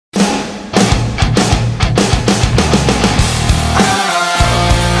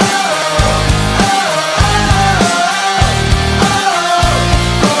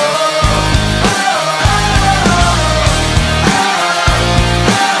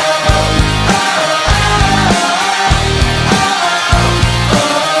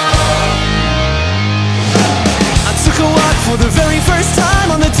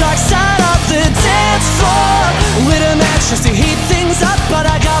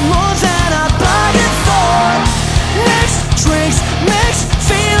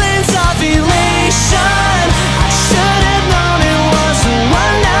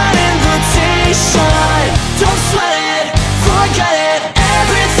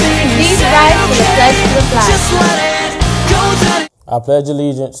flag. Just let it go. I pledge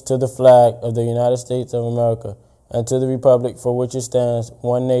allegiance to the flag of the United States of America and to the republic for which it stands,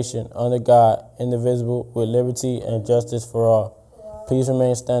 one nation, under God, indivisible, with liberty and justice for all. Please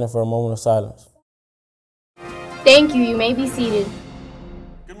remain standing for a moment of silence. Thank you. You may be seated.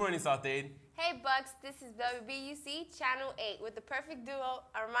 Good morning, South Dade. Hey, Bucks. This is WBUC Channel 8 with the perfect duo,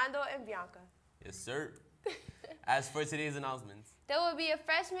 Armando and Bianca. Yes, sir. As for today's announcements, there will be a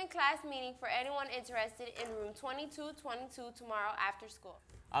freshman class meeting for anyone interested in room 2222 tomorrow after school.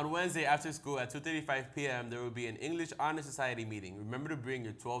 On Wednesday after school at 2:35 p.m., there will be an English Honor Society meeting. Remember to bring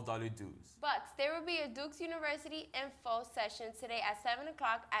your $12 dues. Bucks, there will be a Dukes University info session today at 7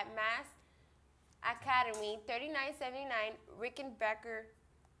 o'clock at Mass Academy, 3979 Rickenbacker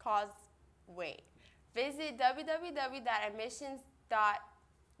Causeway. Visit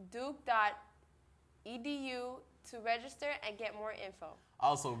www.admissions.duke.edu to register and get more info.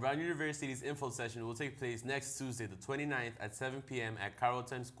 Also, Brown University's info session will take place next Tuesday, the 29th at 7 p.m. at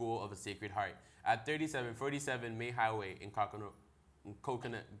Carrollton School of the Sacred Heart at 3747 May Highway in Coconut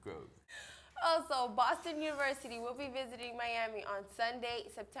Grove. Also, Boston University will be visiting Miami on Sunday,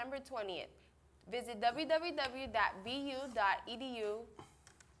 September 20th. Visit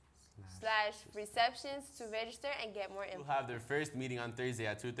www.bu.edu/receptions to register and get more info. We'll have their first meeting on Thursday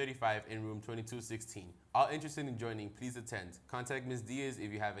at 2:35 in room 2216. All interested in joining, please attend. Contact Ms. Diaz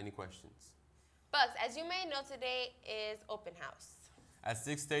if you have any questions. Bucks, as you may know, today is open house. At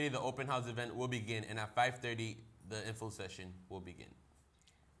 6:30, the open house event will begin, and at 5:30, the info session will begin.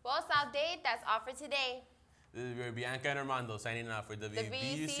 Well, South Dade, that's all for today. This is Bianca and Armando signing off for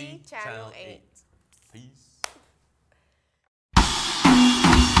WBUC Channel 8. Peace.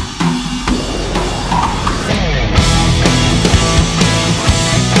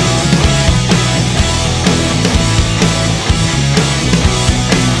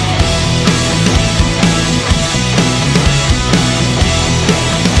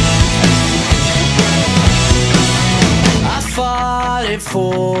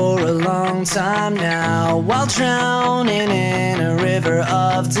 For a long time now, while drowning in a river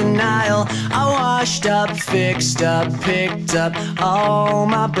of denial, I washed up, fixed up, picked up all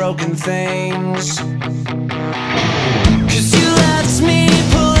my broken things.